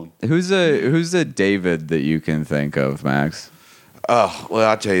on. Who's a David that you can think of, Max? Oh, well,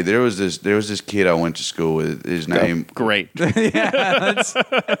 I'll tell you, there was this kid I went to school with. His name... Great.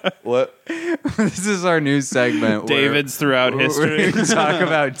 What? This is our new segment. Davids throughout history. We talk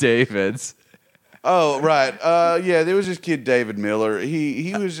about Davids. Oh, right. Yeah, there was this kid, David Miller.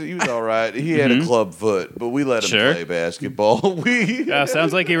 He was all right. He had a club foot, but we let him play basketball.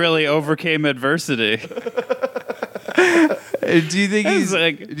 Sounds like he really overcame adversity. Do you think he's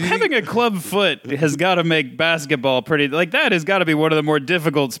having a club foot has got to make basketball pretty that has got to be one of the more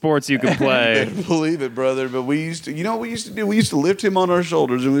difficult sports you can play. Believe it, brother. But we used to, what we used to do? We used to lift him on our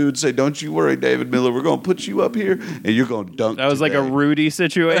shoulders and we would say, "Don't you worry, David Miller. We're going to put you up here and you're going to dunk." That was like a Rudy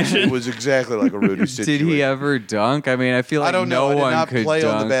situation. It was exactly like a Rudy situation. Did he ever dunk? I mean, I feel like I don't know. no one I did not could play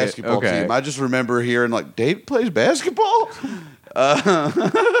dunk on the basketball team. I just remember hearing Dave plays basketball.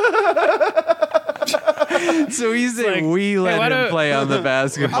 So he's saying we let him play on the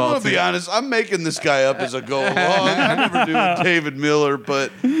basketball I'm going to be honest. I'm making this guy up as I go along. I never knew David Miller,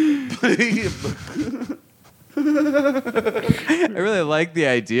 but I really like the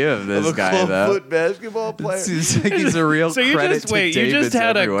idea of this guy, though. Club foot basketball player. It seems like he's a real credit to Davids you just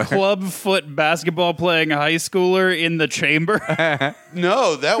had everywhere. A club foot basketball playing high schooler in the chamber?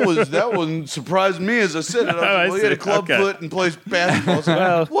 No, that one surprised me as I said it. I was he had a club foot and plays basketball.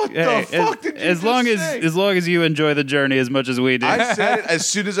 So what the fuck did you as long as you enjoy the journey as much as we do. I said it as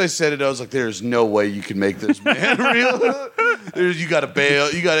soon as I said it. I was like, "There's no way you can make this man real. You got to bail.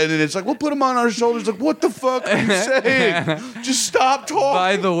 You got, and then it's like, we'll put him on our shoulders. Like, what the fuck are you saying? Just stop talking."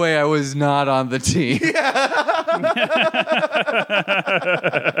 By the way, I was not on the team.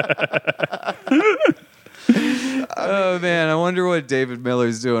 Oh man, I wonder what David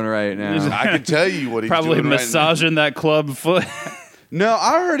Miller's doing right now. I can tell you what he's probably doing massaging that club foot. No,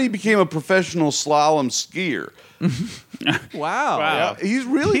 I heard he became a professional slalom skier. Wow. Yeah, he's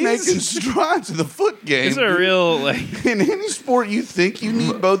really making strides in the foot game. He's a real in any sport you think you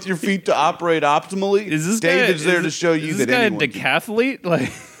need both your feet to operate optimally. David's there to show you that anyone. Is this guy a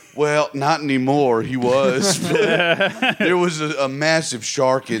decathlete? Well, not anymore. He was. There was a massive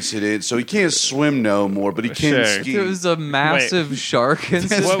shark incident, so he can't swim no more, but he can ski. There was a massive shark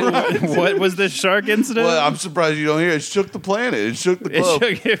incident. What was the shark incident? Well, I'm surprised you don't hear it. It shook the planet. It shook the globe.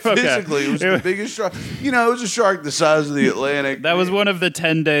 Physically, it was the biggest shark. It was a shark the size of the Atlantic. That was one of the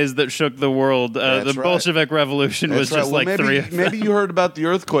 10 days that shook the world. The Bolshevik Revolution was just maybe you heard about the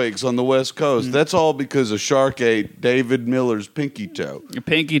earthquakes on the West Coast. That's all because a shark ate David Miller's pinky toe.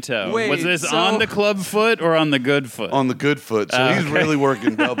 Pinky toe. Wait, was this on the club foot or on the good foot? On the good foot. So he's really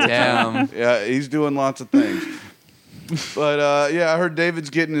working double time. Yeah, he's doing lots of things. But I heard David's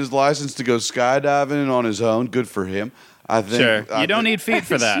getting his license to go skydiving on his own. Good for him. I think. Sure. You don't need feet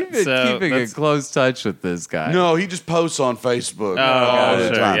for that. You've been keeping a close touch with this guy. No, he just posts on Facebook all the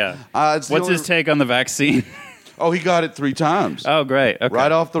time. Yeah. What's his take on the vaccine? Oh, he got it 3 times. Oh, great. Okay.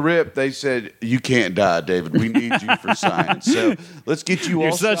 Right off the rip, they said, "You can't die, David. We need you for science. So let's get you all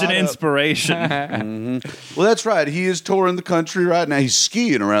You're such an inspiration." Mm-hmm. Well, that's right. He is touring the country right now. He's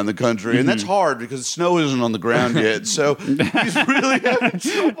skiing around the country, and that's hard because snow isn't on the ground yet. So he's really having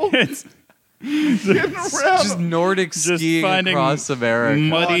trouble. Just Nordic skiing across America.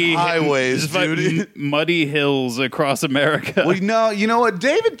 Muddy highways, dude. Muddy hills across America. Well, no, you know what?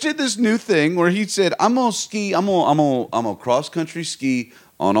 David did this new thing where he said, "I'm gonna ski. I'm gonna cross country ski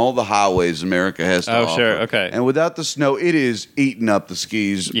on all the highways America has to offer." Sure, okay. And without the snow, it is eating up the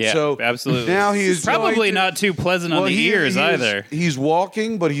skis. Yeah, so absolutely. Now he is probably not too pleasant on the ears either. He's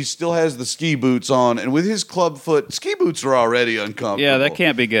walking, but he still has the ski boots on, and with his club foot, ski boots are already uncomfortable. Yeah, that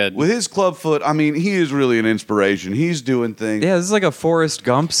can't be good. With his club foot, I mean, he is really an inspiration. He's doing things. Yeah, this is like a Forrest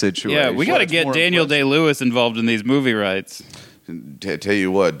Gump situation. Yeah, we got to get Daniel Day-Lewis involved in these movie rights. Tell you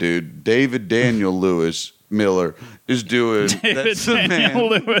what, dude, David Daniel Lewis Miller is doing. David Daniel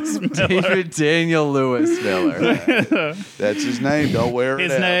Lewis Miller. David Daniel Lewis Miller. That's his name. Don't wear it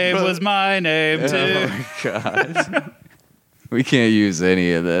His out. name was my name too. Oh my god. We can't use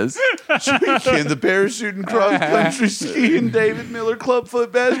any of this. Weekend, the parachuting cross-country skiing David Miller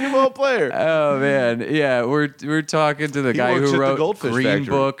clubfoot basketball player. Oh man, yeah, we're talking to the guy who wrote Green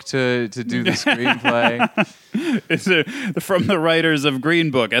Book to do the screenplay. It's from the writers of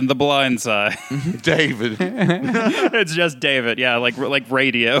Green Book and The Blind Side. David. It's just David. Yeah, like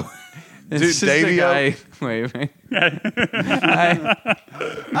radio. Dude, Davey. Wait. I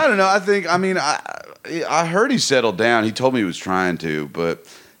don't know. I heard he settled down. He told me he was trying to, but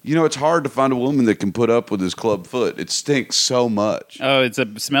it's hard to find a woman that can put up with his club foot. It stinks so much. Oh, it's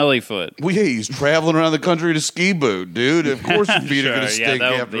a smelly foot. Well, yeah, he's traveling around the country to ski boot, dude. Of course your feet are going to stink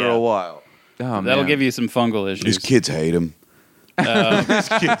after a while. Oh, that'll give you some fungal issues. These kids hate him. These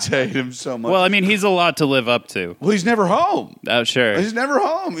kids hate him so much. Well, I mean, he's a lot to live up to. Well, he's never home. Oh, sure. He's never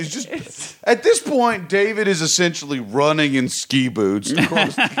home. He's just at this point, David is essentially running in ski boots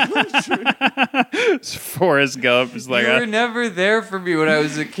across the country. It's Forrest Gump. It's like you were never there for me when I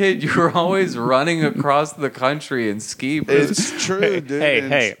was a kid. You were always running across the country in ski boots. It's true, dude.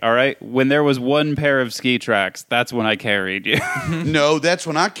 Hey, all right. When there was one pair of ski tracks, that's when I carried you. No, that's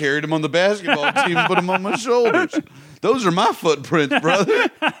when I carried him on the basketball team and put him on my shoulders. Those are my footprints, brother.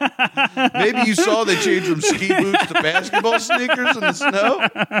 Maybe you saw they changed from ski boots to basketball sneakers in the snow.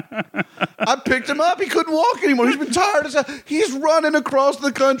 I picked him up. He couldn't walk anymore. He's been tired as hell. He's running across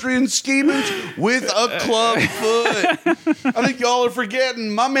the country in ski boots with a club foot. I think y'all are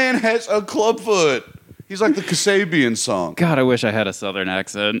forgetting. My man has a club foot. He's like the Kasabian song. God, I wish I had a southern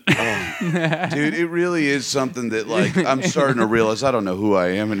accent. Dude, it really is something that, like, I'm starting to realize I don't know who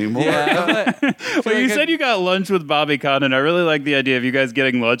I am anymore. Yeah, well, you said you got lunch with Bobby Conn, I really like the idea of you guys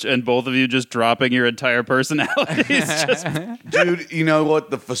getting lunch and both of you just dropping your entire personalities. Dude, you know what?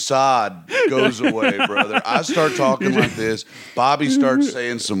 The facade goes away, brother. I start talking like this. Bobby starts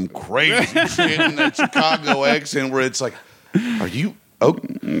saying some crazy shit in that Chicago accent where it's like, are you... Oh,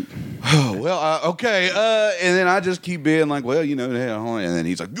 well, okay. And then I just keep being like, well, and then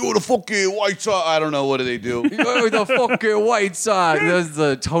he's like, you're the fucking white side. I don't know. What do they do? You're the fucking white side. That's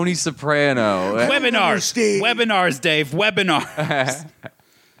the Tony Soprano. Webinars, Dave. Webinars.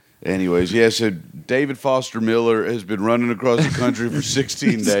 Anyways, yeah, so David Foster Miller has been running across the country for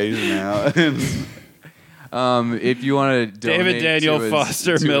 16 days now. If you want to donate David Daniel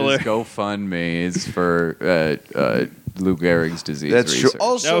Foster Miller, his GoFundMe is for Lou Gehrig's disease. That's research. true.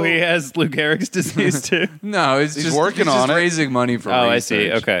 Also, he has Lou Gehrig's disease too. No, he's just working on it, raising money for. Oh, research. I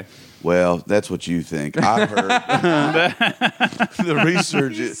see. Okay. Well, that's what you think. I've heard the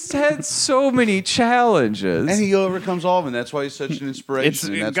research. He's had so many challenges, and he overcomes all of them. That's why he's such an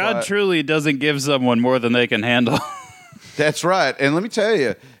inspiration. God truly doesn't give someone more than they can handle. That's right. And let me tell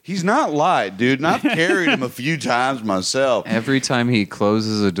you, he's not lied, dude. And I've carried him a few times myself. Every time he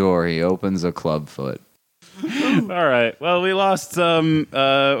closes a door, he opens a club foot. All right. Well, we lost some.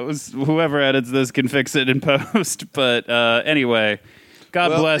 Whoever edits this can fix it in post. But anyway, God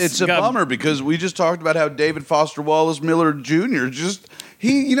bless. It's a bummer because we just talked about how David Foster Wallace Miller Jr.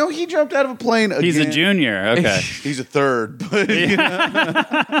 He jumped out of a plane again. He's a junior. Okay. He's a third. But,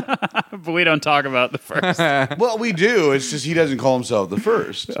 but we don't talk about the first. Well, we do. It's just he doesn't call himself the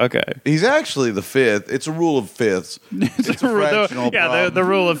first. Okay. He's actually the fifth. It's a rule of fifths. It's a fractional problem. The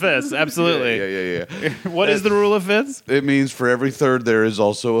rule of fifths. Absolutely. Yeah. What is the rule of fifths? It means for every third there is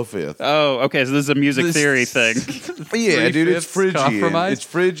also a fifth. Oh, okay. So this is a music theory thing. Yeah, dude. It's Phrygian. Compromise? It's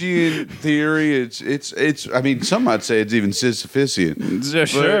Phrygian theory. It's. I mean, some might say it's even Sisyphusian.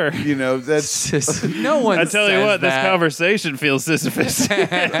 Sure. But, that's no one. I tell you what, that. this conversation feels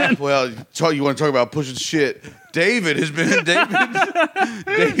Sisyphusian. Well, you want to talk about pushing shit? David has been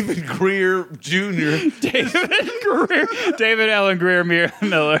David Greer Jr. David Allen Greer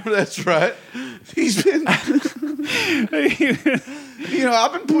Miller. That's right. He's been. I've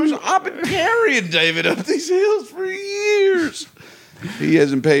been carrying David up these hills for years. He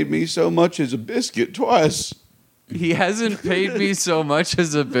hasn't paid me so much as a biscuit twice. He hasn't paid me so much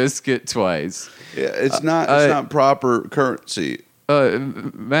as a biscuit twice. Yeah, it's not proper currency.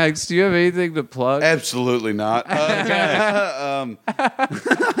 Max, do you have anything to plug? Absolutely not.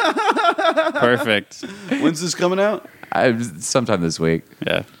 Perfect. When's this coming out? Sometime this week.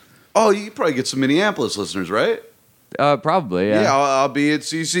 Yeah. Oh, you probably get some Minneapolis listeners, right? Probably, yeah. Yeah, I'll be at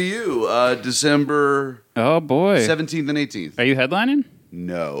CCU December. Oh boy, 17th and 18th. Are you headlining?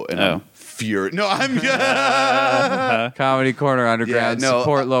 No, and I'm furious. No, I'm. Comedy Corner Underground. Yeah,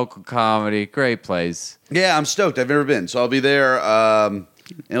 support local comedy. Great place. Yeah, I'm stoked. I've never been, so I'll be there.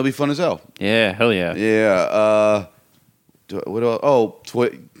 It'll be fun as hell. Yeah, hell yeah. Yeah. What else? Oh,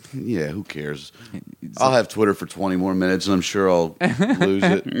 Yeah, who cares? I'll have Twitter for 20 more minutes, and I'm sure I'll lose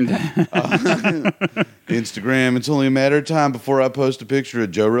it. Instagram, it's only a matter of time before I post a picture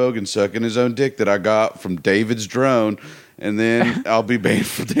of Joe Rogan sucking his own dick that I got from David's drone, and then I'll be banned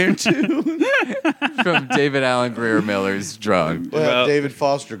from there, too. From David Allen Greer Miller's drone. Well, David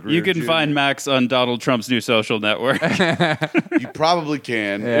Foster Greer. You can Jr. find Max on Donald Trump's new social network. You probably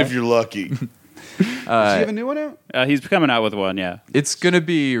can, if you're lucky. Does he have a new one out? He's coming out with one, yeah. It's going to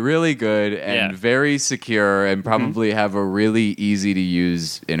be really good and very secure and probably have a really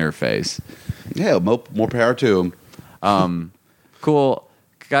easy-to-use interface. Yeah, more power to him. Cool.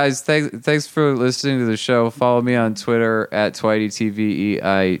 Guys, thanks for listening to the show. Follow me on Twitter at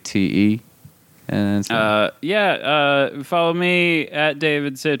TwityTVEITE. And follow me at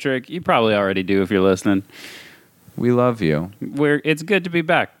David Citrick. You probably already do if you're listening. We love you. It's good to be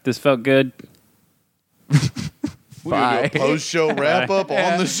back. This felt good. We're going to do a post-show wrap-up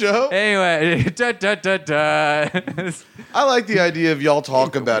on the show? Anyway, I like the idea of y'all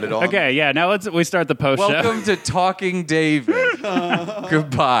talk about it all. Okay, yeah, now we start the post-show. Welcome to Talking David.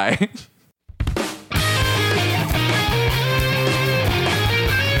 Goodbye.